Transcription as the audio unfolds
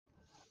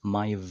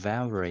My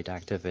favorite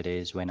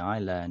activities when I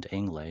learned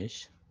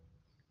English,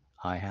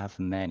 I have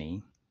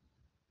many,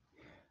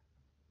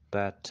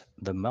 but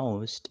the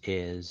most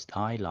is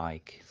I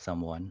like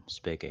someone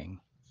speaking.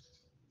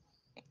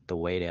 The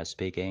way they're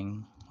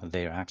speaking,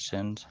 their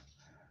accent,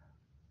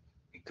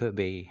 it could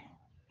be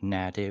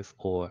native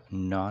or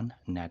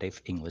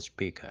non-native English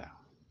speaker.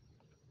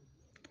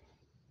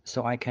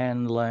 So I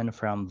can learn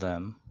from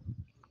them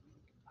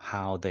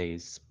how they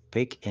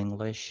speak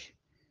English,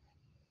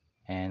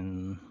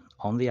 and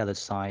on the other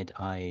side,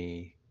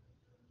 I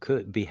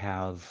could be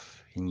have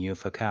new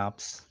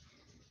vocabs,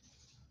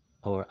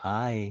 or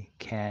I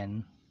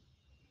can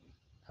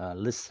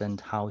listen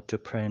how to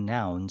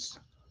pronounce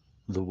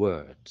the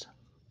word.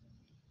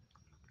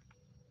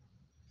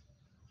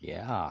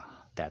 Yeah,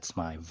 that's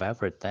my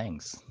favorite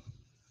things.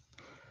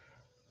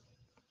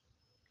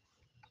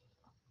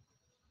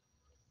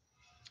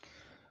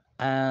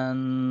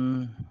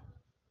 And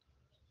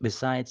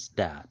besides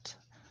that,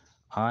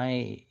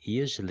 I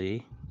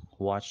usually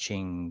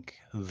watching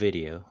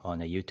video on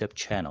the YouTube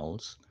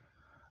channels.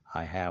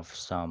 I have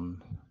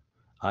some,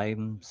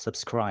 I'm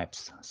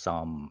subscribed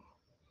some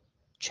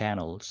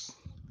channels.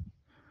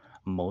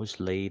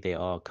 Mostly they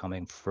are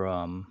coming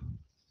from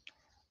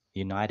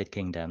United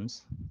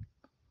Kingdoms.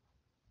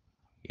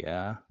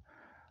 Yeah,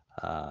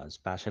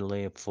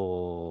 especially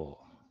for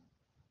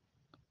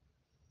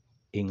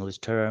English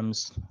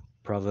terms,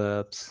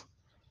 proverbs,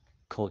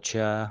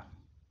 culture,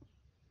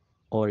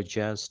 or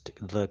just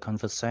the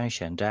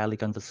conversation, daily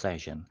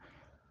conversation.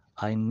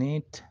 I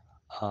need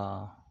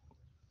uh,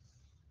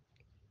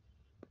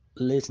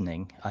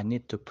 listening. I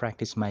need to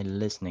practice my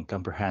listening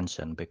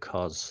comprehension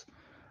because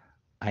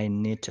I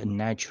need a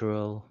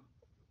natural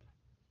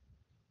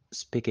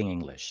speaking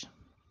English.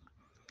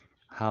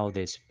 How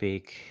they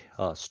speak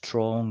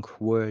strong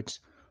words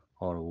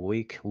or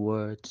weak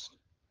words,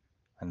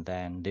 and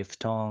then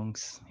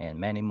diphthongs and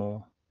many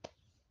more,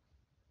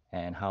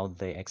 and how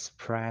they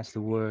express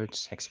the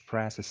words,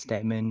 express a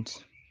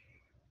statement.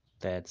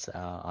 That's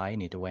I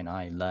need when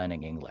I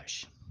learning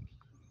English.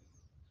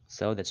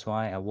 So that's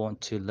why I want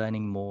to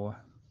learning more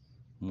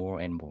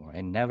and more,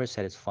 and never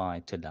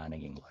satisfied to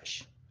learning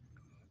English.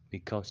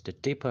 Because the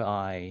deeper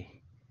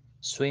I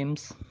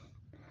swims,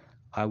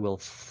 I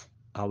will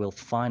I will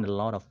find a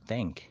lot of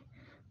things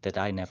that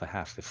I never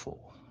have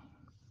before.